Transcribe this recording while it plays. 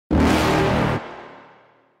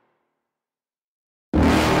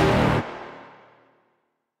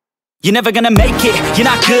You're never gonna make it, you're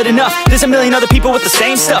not good enough. There's a million other people with the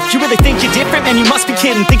same stuff. You really think you're different? Man, you must be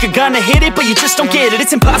kidding. Think you're gonna hit it, but you just don't get it.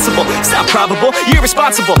 It's impossible, it's not probable, you're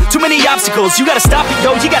irresponsible. Too many obstacles, you gotta stop it,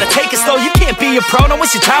 yo. You gotta take it slow, you can't be a pro. Don't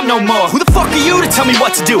waste your time no more. Who the fuck are you to tell me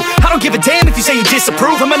what to do? I don't give a damn if you say you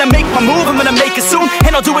disapprove. I'm gonna make my move, I'm gonna make it soon.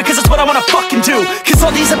 And I'll do it cause it's what I wanna fucking do. Cause all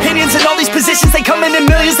these opinions and all these positions, they come in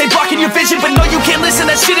millions, they blocking your vision. But no, you can't listen,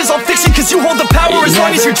 that shit is all fiction. Cause you hold the power as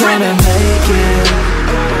long as you're dreaming.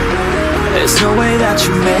 There's no way that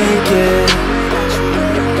you make it.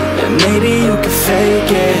 And maybe you can fake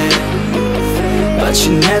it, but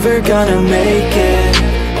you're never gonna make it.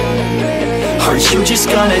 Aren't you just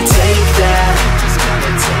gonna take that?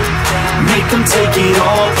 Make them take it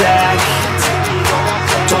all back.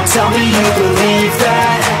 Don't tell me you believe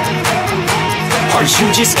that. Aren't you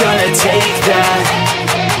just gonna take that?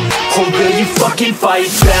 Or will you fucking fight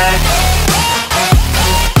back?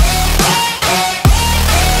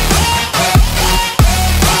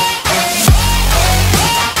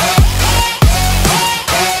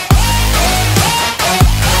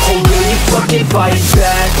 Fight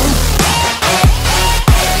back.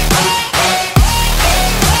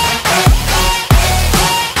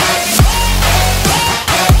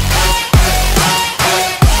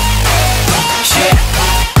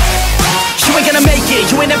 You ain't gonna make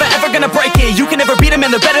it, you ain't never ever gonna break it. You can never beat them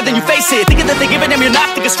and they're better than you face it. Thinking that they give a damn, you're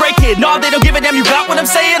not, think a straight kid. No, they don't give a damn, you got what I'm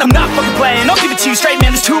saying? I'm not fucking playing, I'll give it to you straight,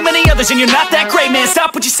 man. There's too many others and you're not that great, man.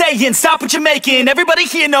 Stop what you're saying, stop what you're making. Everybody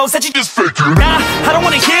here knows that you just faking. Nah, I don't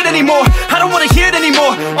wanna hear it anymore, I don't wanna hear it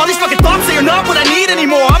anymore. All these fucking thoughts, they are not what I need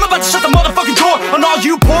anymore. I'm about to shut the motherfucking door on all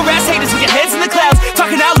you poor ass haters with your heads in the clouds,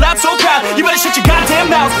 talking out loud so proud. You better shut your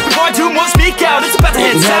goddamn mouth before I do more speak out. It's about to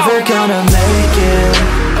head south. You're never gonna make it.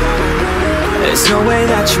 There's no way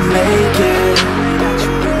that you make it.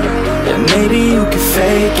 And maybe you can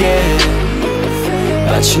fake it,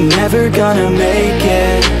 but you're never gonna make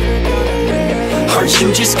it. Aren't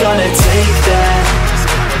you just gonna take that?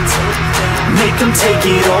 Make them take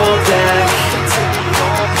it all back.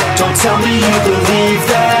 Don't tell me you believe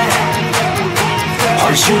that.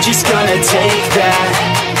 Aren't you just gonna take that?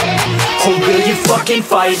 Or will you fucking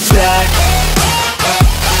fight back?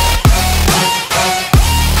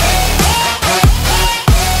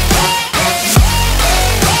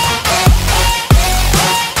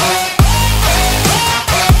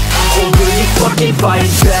 Fucking fight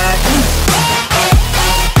back.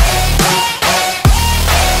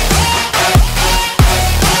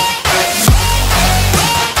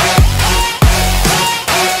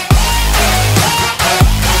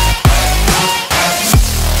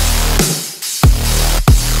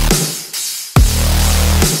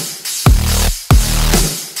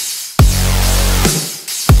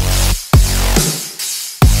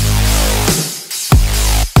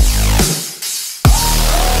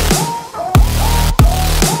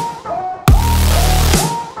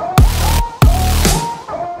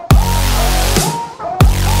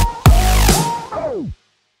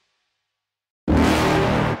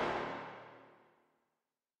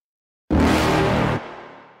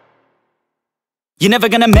 You're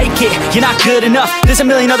never gonna make it, you're not good enough. There's a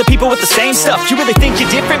million other people with the same stuff. You really think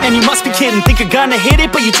you're different? Man, you must be kidding. Think you're gonna hit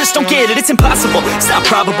it, but you just don't get it. It's impossible, it's not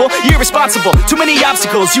probable, you're irresponsible. Too many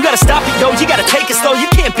obstacles, you gotta stop it, yo. You gotta take it slow, you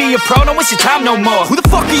can't be a pro. Don't waste your time no more. Who the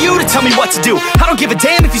fuck are you to tell me what to do? I don't give a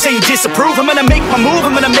damn if you say you disapprove. I'm gonna make my move,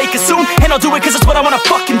 I'm gonna make it soon. And I'll do it cause it's what I wanna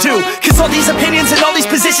fucking do. Cause all these opinions and all these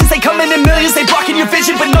positions, they come in millions, they blocking your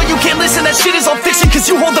vision. But no, you can't listen, that shit is all fiction. Cause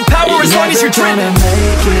you hold the power as long as you're dreaming.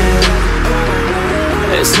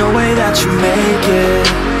 There's no way that you make it.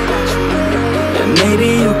 And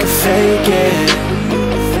maybe you can fake it,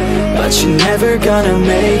 but you're never gonna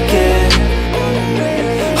make it.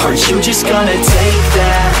 Aren't you just gonna take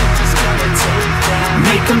that?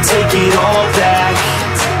 Make them take it all back.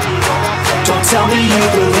 Don't tell me you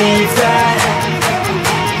believe that.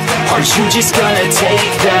 Aren't you just gonna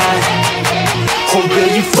take that? Or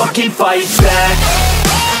will you fucking fight back?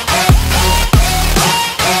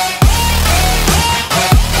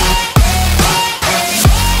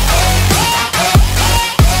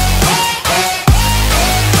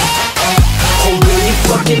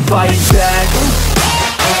 Fight back.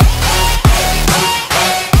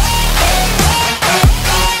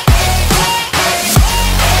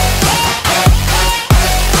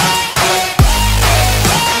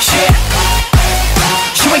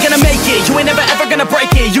 You ain't gonna make it, you ain't never ever gonna break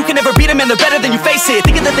it. You can never beat them and they're better than you face it.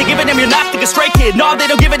 Thinking that they give a damn, you're not, think a straight kid. No, they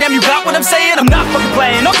don't give a damn, you got what I'm saying? I'm not fucking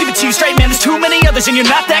playing, I'll give it to you straight, man. There's too many others and you're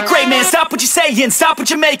not that great, man. Stop what you're saying, stop what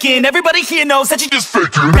you're making. Everybody here knows that you just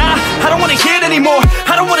faking. Nah, I don't wanna hear it anymore,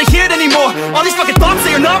 I don't wanna hear it anymore. All these fucking thoughts,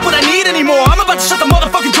 they are not what I need anymore. I'm about to shut the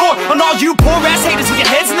motherfucking door on all you poor ass haters with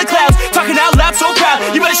your heads in the clouds, talking out loud so proud.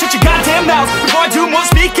 You better shut your goddamn mouth before I do more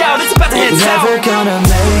speak out. It's about to head south. You're never gonna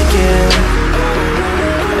make it.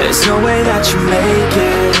 There's no way that you make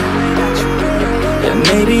it. And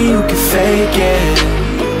maybe you could fake it,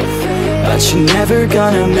 but you're never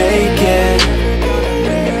gonna make it.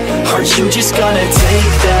 Are you just gonna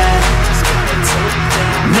take that?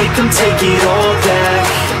 Make them take it all back.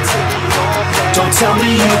 Don't tell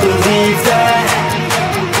me you believe that.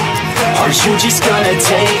 Are you just gonna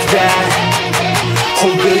take that?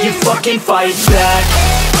 Or will you fucking fight back?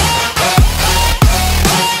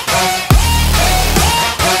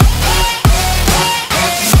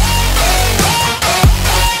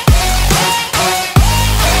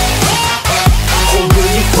 Or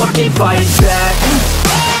will you fucking fight back?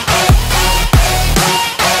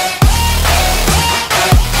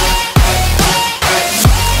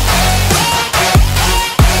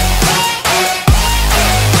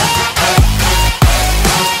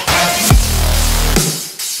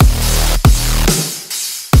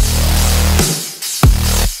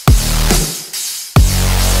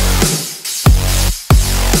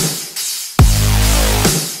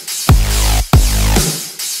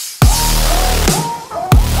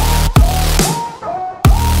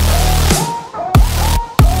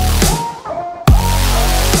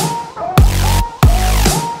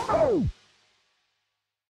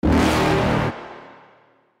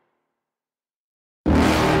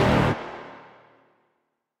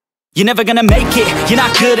 You're never gonna make it, you're not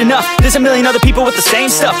good enough. There's a million other people with the same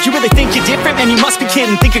stuff. You really think you're different? Man, you must be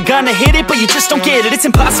kidding. Think you're gonna hit it, but you just don't get it. It's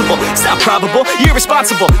impossible, it's not probable, you're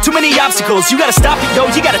irresponsible. Too many obstacles, you gotta stop it, yo.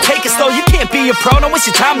 You gotta take it slow, you can't be a pro. Don't waste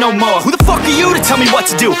your time no more. Who the fuck are you to tell me what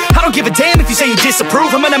to do? I don't give a damn if you say you disapprove.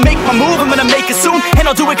 I'm gonna make my move, I'm gonna make it soon. And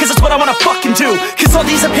I'll do it cause it's what I wanna fucking do. Cause all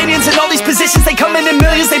these opinions and all these positions, they come in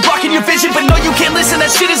millions, they blocking your vision. But no, you can't listen, that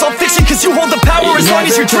shit is all fiction. Cause you hold the power as long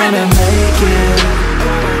as you're dreaming.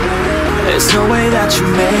 There's no way that you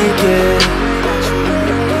make it.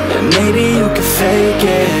 And maybe you could fake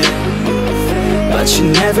it, but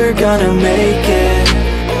you're never gonna make it.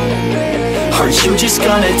 Are you just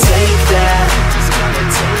gonna take that?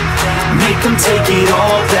 Make them take it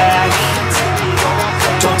all back.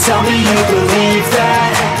 Don't tell me you believe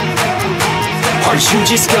that. Are you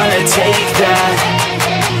just gonna take that?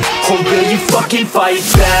 Or will you fucking fight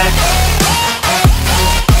back?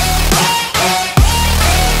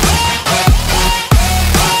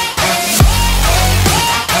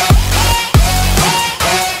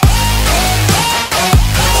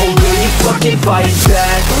 Fucking fight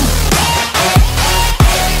back.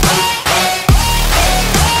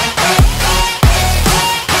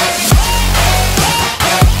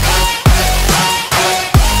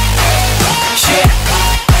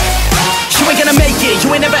 You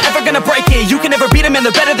ain't never ever gonna break it. You can never beat them and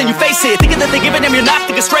they're better than you face it. Thinking that they give a damn, you're not,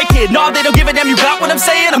 think a stray kid. No, they don't give a damn, you got what I'm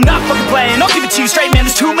saying? I'm not fucking playing, I'll give it to you straight, man.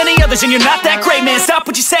 There's too many others and you're not that great, man. Stop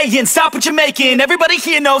what you're saying, stop what you're making. Everybody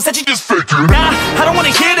here knows that you just faking. Nah, I don't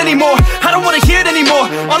wanna hear it anymore, I don't wanna hear it anymore.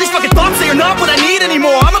 All these fucking thoughts, they are not what I need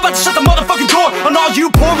anymore. I'm about to shut the motherfucking door on all you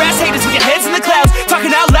poor ass haters with your heads in the clouds,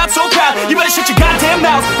 talking out loud so proud. You better shut your goddamn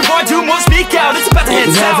mouth before I do more speak out. It's about to head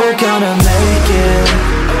south. You're never gonna make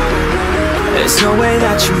it. There's no way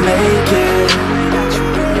that you make it.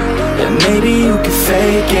 And maybe you could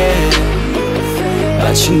fake it,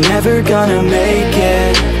 but you're never gonna make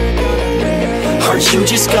it. Are you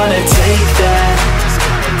just gonna take that?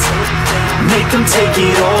 Make them take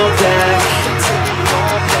it all back.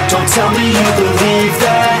 Don't tell me you believe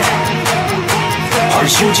that. Are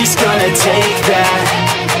you just gonna take that?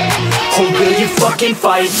 Or will you fucking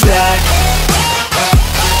fight back?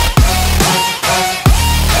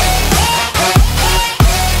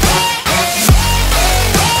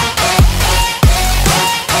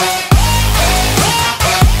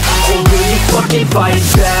 Fucking fight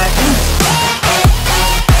back.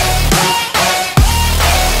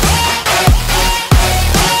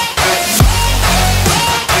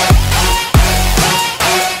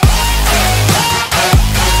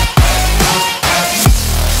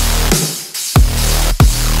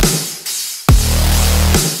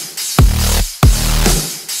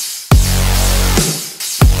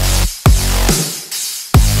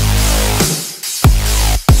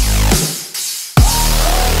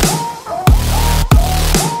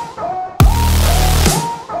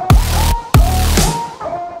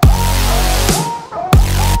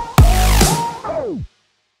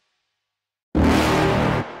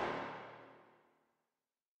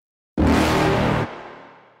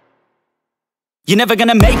 You're never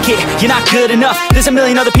gonna make it, you're not good enough. There's a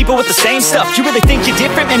million other people with the same stuff. You really think you're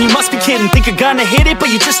different? Man, you must be kidding. Think you're gonna hit it, but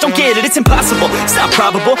you just don't get it. It's impossible, it's not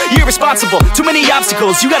probable, you're irresponsible. Too many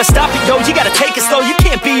obstacles, you gotta stop it, yo. You gotta take it slow, you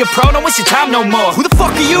can't be a pro. Don't waste your time no more. Who the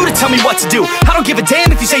fuck are you to tell me what to do? I don't give a damn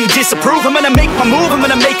if you say you disapprove. I'm gonna make my move, I'm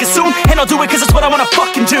gonna make it soon. And I'll do it cause it's what I wanna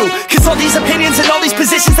fucking do. Cause all these opinions and all these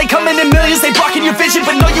positions, they come in millions, they blocking your vision.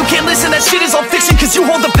 But no, you can't listen, that shit is all fiction. Cause you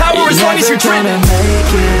hold the power as long as you're driven.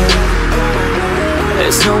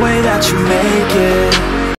 There's no way that you make it.